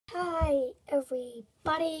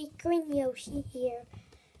everybody, Green Yoshi here,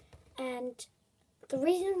 and the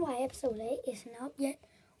reason why episode 8 isn't out yet,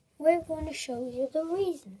 we're going to show you the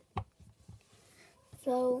reason.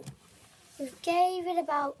 So, we gave it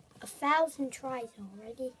about 1,000 tries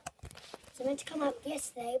already. It's meant to come out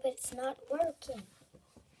yesterday, but it's not working.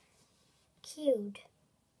 Queued.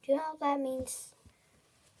 Do you know what that means?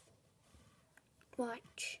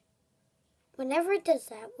 Watch. Whenever it does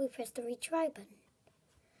that, we press the retry button.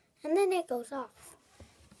 And then it goes off.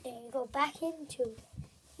 Then you go back into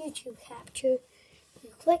YouTube Capture.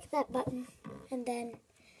 You click that button, and then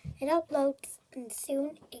it uploads, and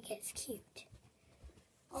soon it gets queued.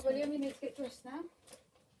 Oh, William, you need to get dressed now.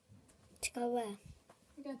 To go where?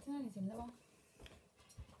 We're going to Nanny's in a little while.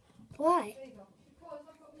 Why? There you go. Because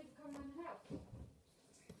I've got me to come around the house.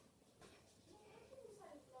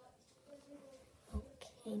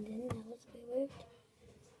 Okay, then that was weird.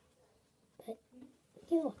 But,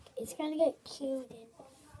 you look, it's going to get queued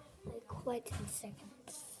in like quite some seconds.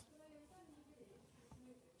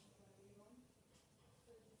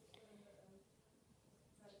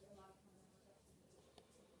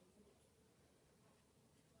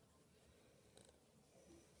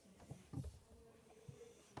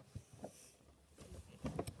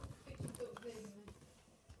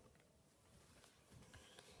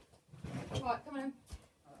 Right, come on.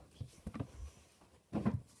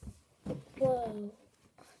 Whoa.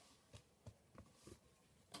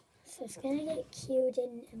 So it's going to get queued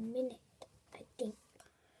in a minute, I think.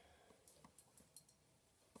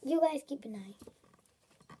 You guys keep an eye.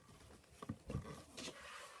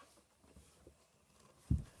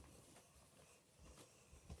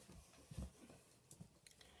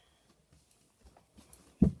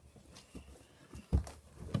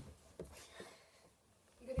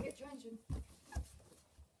 You're going to get changed.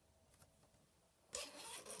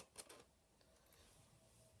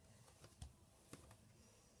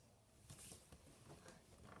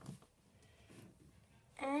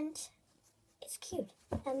 And it's queued.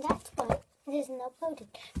 And that's why it isn't uploaded.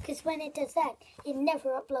 Because when it does that, it never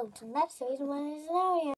uploads. And that's the reason why it isn't out yet.